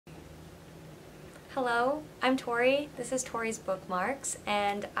Hello, I'm Tori. This is Tori's Bookmarks,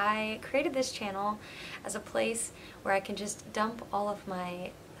 and I created this channel as a place where I can just dump all of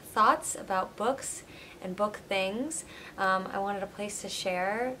my thoughts about books and book things. I wanted a place to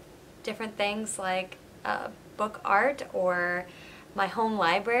share different things like book art or my home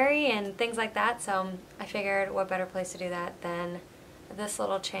library and things like that, so I figured what better place to do that than this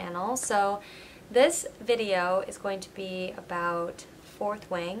little channel. So this video is going to be about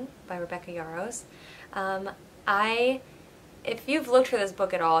Fourth Wing by Rebecca Yarros. If you've looked for this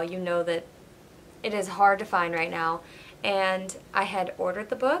book at all, you know that it is hard to find right now, and I had ordered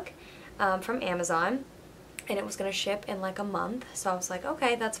the book from Amazon, and it was going to ship in like a month, so I was like,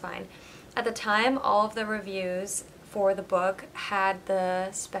 okay, that's fine. At the time, all of the reviews for the book had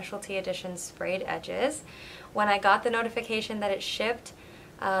the specialty edition sprayed edges. When I got the notification that it shipped,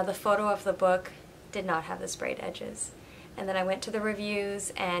 the photo of the book did not have the sprayed edges. And then I went to the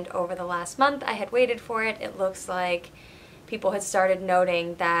reviews, and over the last month I had waited for it. It looks like people had started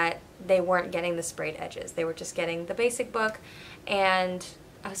noting that they weren't getting the sprayed edges. They were just getting the basic book, and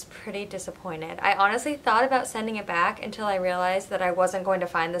I was pretty disappointed. I honestly thought about sending it back until I realized that I wasn't going to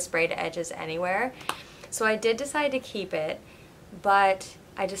find the sprayed edges anywhere. So I did decide to keep it, but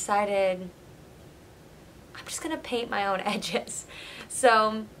I decided I'm just going to paint my own edges.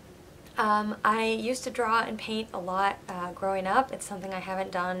 So I used to draw and paint a lot growing up. It's something I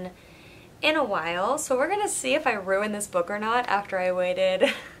haven't done in a while, so we're going to see if I ruin this book or not after I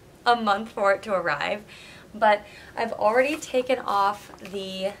waited a month for it to arrive. But I've already taken off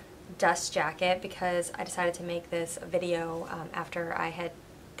the dust jacket because I decided to make this video after I had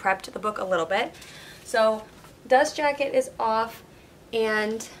prepped the book a little bit. So dust jacket is off,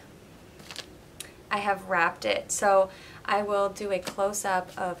 and I have wrapped it. So I will do a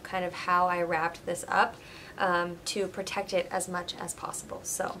close-up of kind of how I wrapped this up to protect it as much as possible.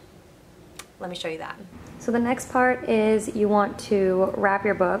 So let me show you that. So the next part is you want to wrap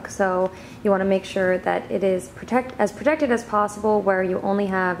your book. So you want to make sure that it is as protected as possible where you only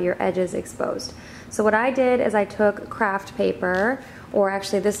have your edges exposed. So what I did is I took craft paper, or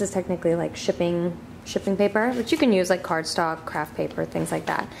actually this is technically like shipping paper, but you can use like cardstock, craft paper, things like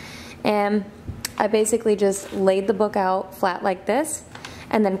that. And I basically just laid the book out flat like this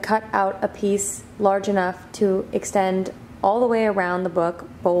and then cut out a piece large enough to extend all the way around the book,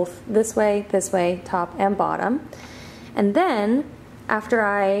 both this way, top and bottom. And then after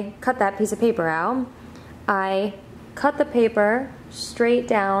I cut that piece of paper out, I cut the paper straight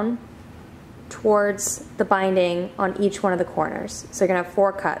down towards the binding on each one of the corners. So you're gonna have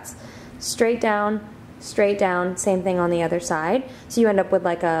 4 cuts. Straight down, same thing on the other side. So you end up with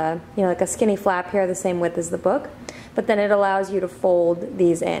like a, like a skinny flap here, the same width as the book, but then it allows you to fold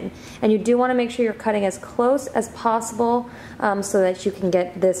these in. And you do want to make sure you're cutting as close as possible so that you can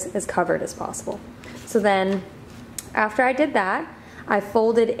get this as covered as possible. So then after I did that, I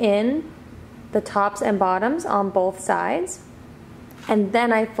folded in the tops and bottoms on both sides, and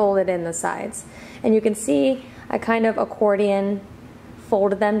then I folded in the sides. And you can see I kind of accordion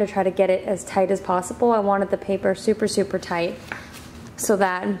folded them to try to get it as tight as possible. I wanted the paper super, super tight so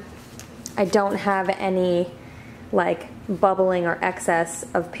that I don't have any like bubbling or excess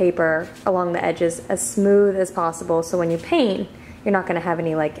of paper along the edges, as smooth as possible, so when you paint, you're not going to have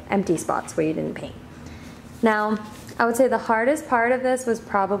any like empty spots where you didn't paint. Now, I would say the hardest part of this was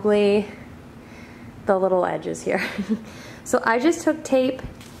probably the little edges here. So I just took tape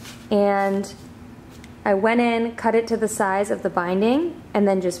and I went in, cut it to the size of the binding, and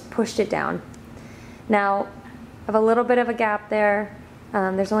then just pushed it down. Now, I have a little bit of a gap there.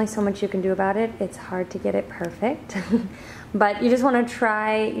 There's only so much you can do about it. It's hard to get it perfect. But you just want to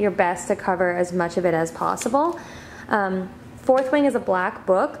try your best to cover as much of it as possible. Fourth Wing is a black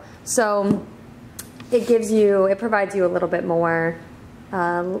book, so it provides you a little bit more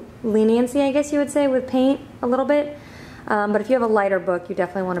leniency, I guess you would say, with paint a little bit. But if you have a lighter book, you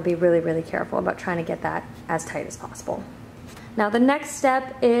definitely want to be really, really careful about trying to get that as tight as possible. Now the next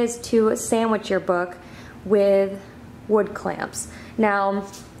step is to sandwich your book with wood clamps. Now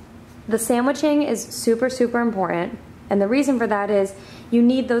the sandwiching is super, super important, and the reason for that is you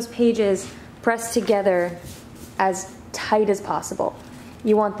need those pages pressed together as tight as possible.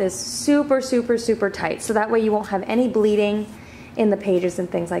 You want this super, super, super tight, so that way you won't have any bleeding in the pages and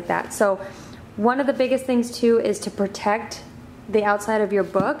things like that. So one of the biggest things too is to protect the outside of your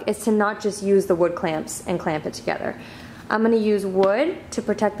book is to not just use the wood clamps and clamp it together. I'm going to use wood to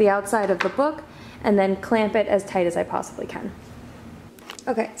protect the outside of the book and then clamp it as tight as I possibly can.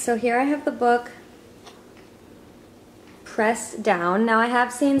 Okay, so here I have the book pressed down. Now I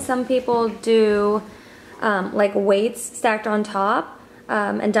have seen some people do like weights stacked on top.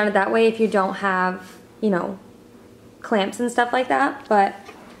 and done it that way if you don't have, you know, clamps and stuff like that, but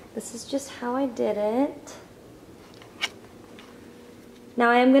this is just how I did it. Now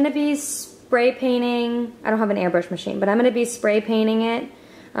I am going to be spray painting, I don't have an airbrush machine, but I'm going to be spray painting it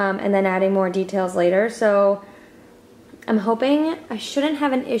and then adding more details later. So I'm hoping I shouldn't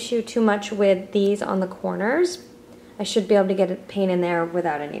have an issue too much with these on the corners. I should be able to get paint in there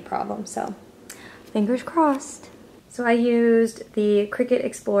without any problem, so fingers crossed. So I used the Cricut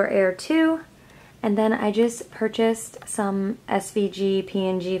Explorer Air 2, and then I just purchased some SVG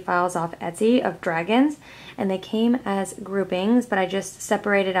PNG files off Etsy of dragons, and they came as groupings, but I just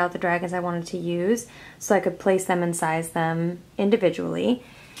separated out the dragons I wanted to use so I could place them and size them individually.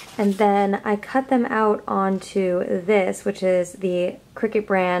 And then I cut them out onto this, which is the Cricut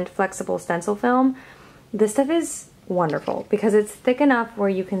brand flexible stencil film. This stuff is wonderful because it's thick enough where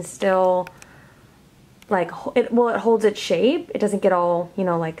you can still, like, it holds its shape. It doesn't get all, you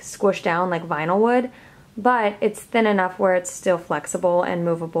know, like squished down like vinyl would, but it's thin enough where it's still flexible and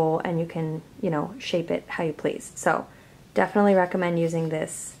movable and you can, you know, shape it how you please. So definitely recommend using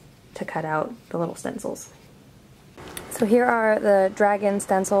this to cut out the little stencils. So here are the dragon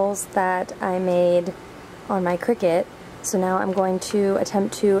stencils that I made on my Cricut. So now I'm going to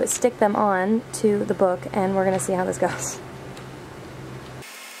attempt to stick them on to the book, and we're going to see how this goes.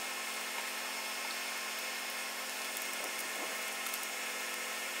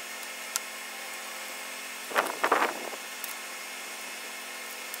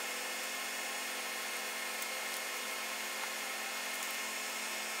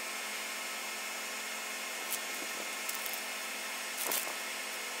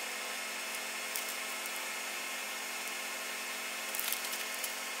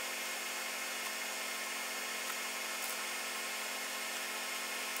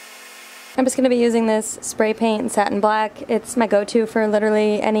 I'm just going to be using this spray paint in satin black. It's my go-to for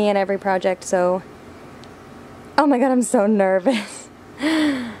literally any and every project, so... Oh my god, I'm so nervous.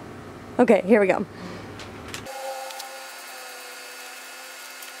 Okay, here we go.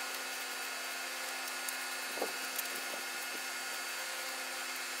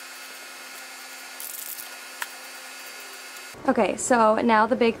 Okay, so now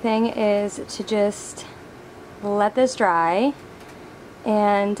the big thing is to just let this dry,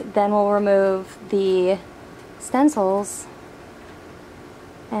 and then we'll remove the stencils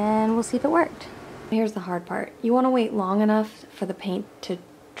and we'll see if it worked. Here's the hard part. You want to wait long enough for the paint to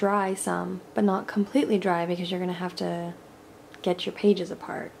dry some, but not completely dry because you're going to have to get your pages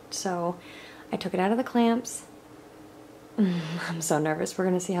apart. So I took it out of the clamps. I'm so nervous. We're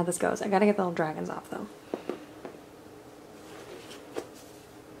going to see how this goes. I gotta get the little dragons off though.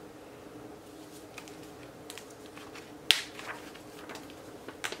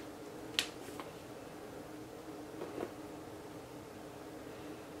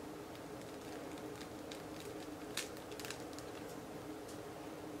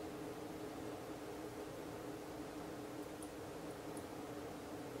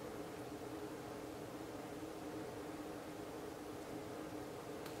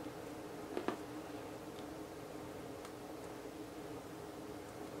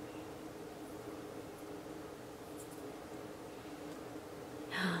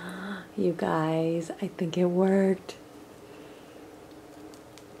 You guys, I think it worked.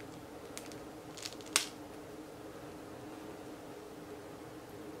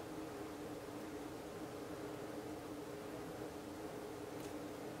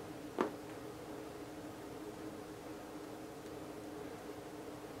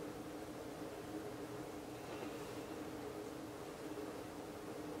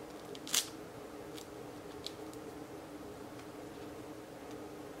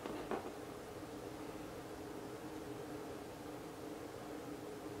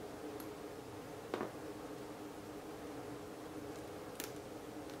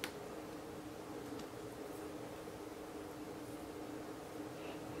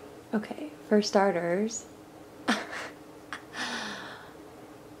 Okay, for starters,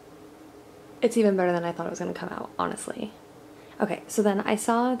 it's even better than I thought it was going to come out, honestly. Okay, so then I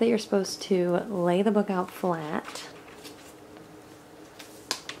saw that you're supposed to lay the book out flat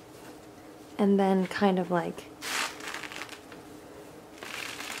and then kind of like,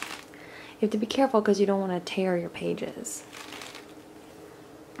 you have to be careful because you don't want to tear your pages.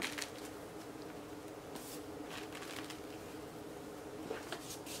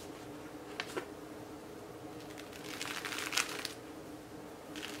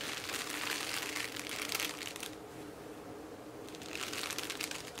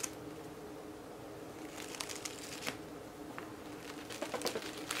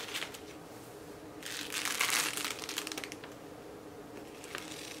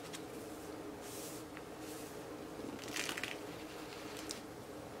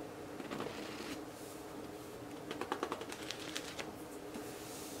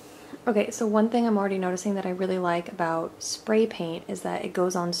 Okay, so one thing I'm already noticing that I really like about spray paint is that it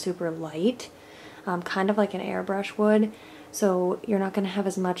goes on super light, kind of like an airbrush would, so you're not going to have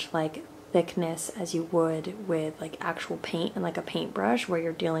as much like thickness as you would with like actual paint and like a paintbrush where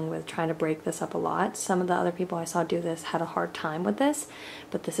you're dealing with trying to break this up a lot. Some of the other people I saw do this had a hard time with this,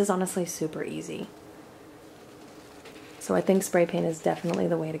 but this is honestly super easy. So I think spray paint is definitely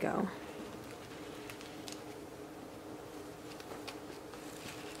the way to go.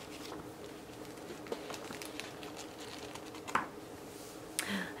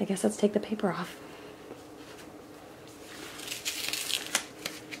 I guess let's take the paper off.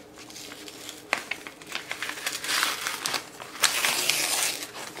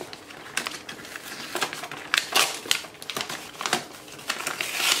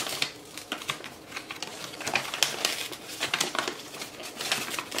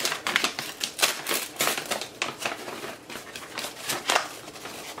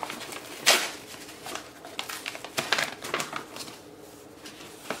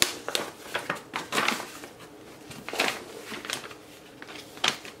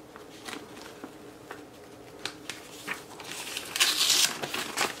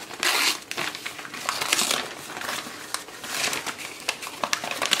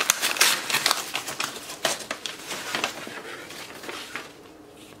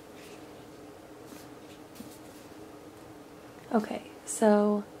 Okay,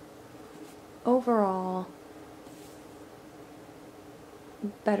 so overall,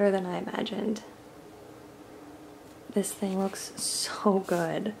 better than I imagined. This thing looks so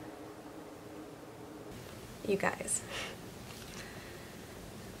good. You guys,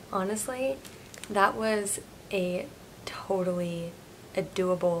 honestly, that was a totally a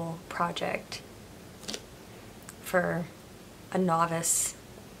doable project for a novice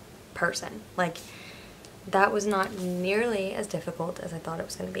person. Like, that was not nearly as difficult as I thought it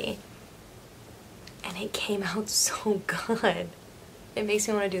was going to be. And it came out so good. It makes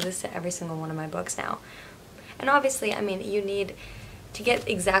me want to do this to every single one of my books now. And obviously, I mean, you need, to get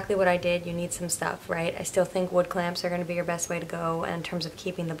exactly what I did, you need some stuff, right? I still think wood clamps are going to be your best way to go in terms of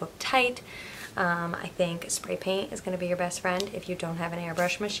keeping the book tight. I think spray paint is going to be your best friend if you don't have an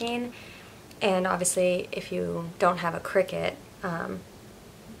airbrush machine. And obviously, if you don't have a Cricut,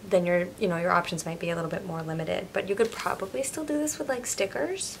 then your options might be a little bit more limited. But you could probably still do this with like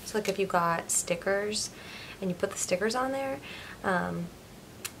stickers. So like if you got stickers and you put the stickers on there,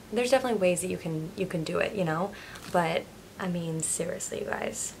 there's definitely ways that you can do it, you know. But I mean, seriously, you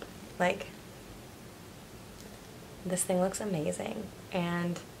guys, like, this thing looks amazing,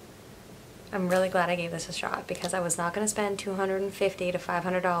 and I'm really glad I gave this a shot, because I was not going to spend $250 to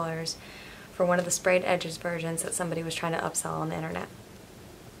 $500 for one of the sprayed edges versions that somebody was trying to upsell on the internet.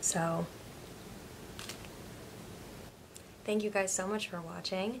 So, thank you guys so much for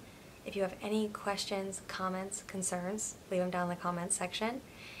watching. If you have any questions, comments, concerns, leave them down in the comments section.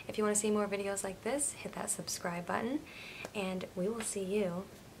 If you want to see more videos like this, hit that subscribe button, and we will see you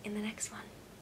in the next one.